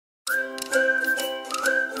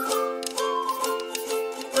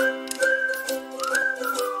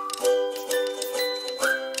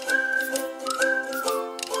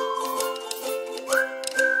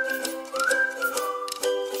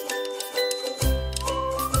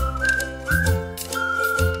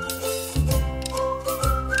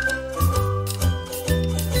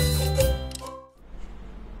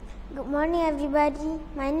everybody,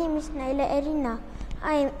 my name is Naila Erina.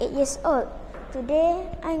 I am 8 years old. Today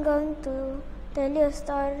I'm going to tell you a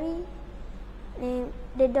story named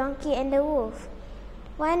The Donkey and the Wolf.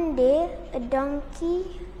 One day, a donkey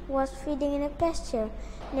was feeding in a pasture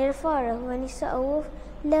near a forest when he saw a wolf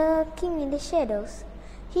lurking in the shadows.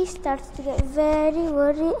 He started to get very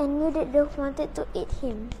worried and knew that the wolf wanted to eat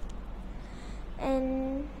him.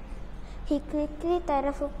 And he quickly thought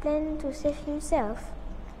of a plan to save himself.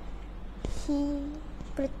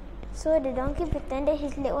 So the donkey pretended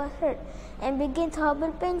his leg was hurt and began to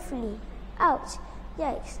hobble painfully. Ouch!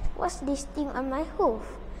 Yikes! What's this thing on my hoof?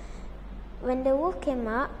 When the wolf came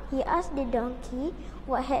up, he asked the donkey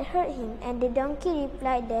what had hurt him, and the donkey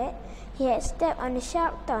replied that he had stepped on a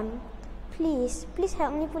sharp thorn. Please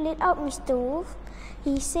help me pull it out, Mr. Wolf,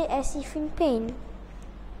 he said as if in pain.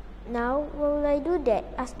 Now, what will I do that?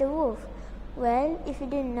 Asked the wolf. Well, if you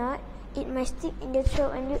do not, it might stick in the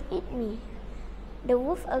throat and you eat me. The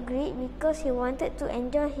wolf agreed because he wanted to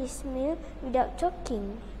enjoy his meal without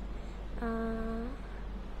choking.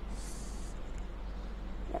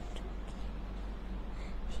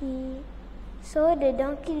 So the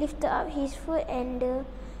donkey lifted up his foot and the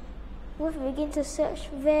wolf began to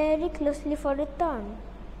search very closely for the thorn.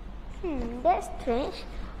 That's strange.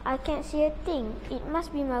 I can't see a thing. It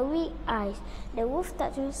must be my weak eyes, the wolf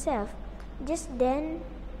thought to himself. Just then,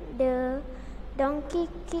 the donkey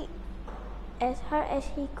kicked as hard as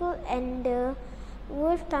he could and the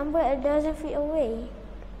wolf tumbled a dozen feet away.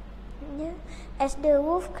 As the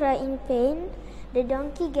wolf cried in pain, the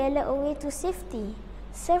donkey galloped away to safety.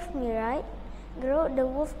 Serve me right, growled the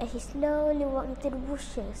wolf as he slowly walked into the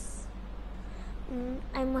bushes.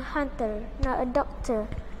 I'm a hunter, not a doctor.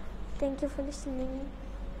 Thank you for listening.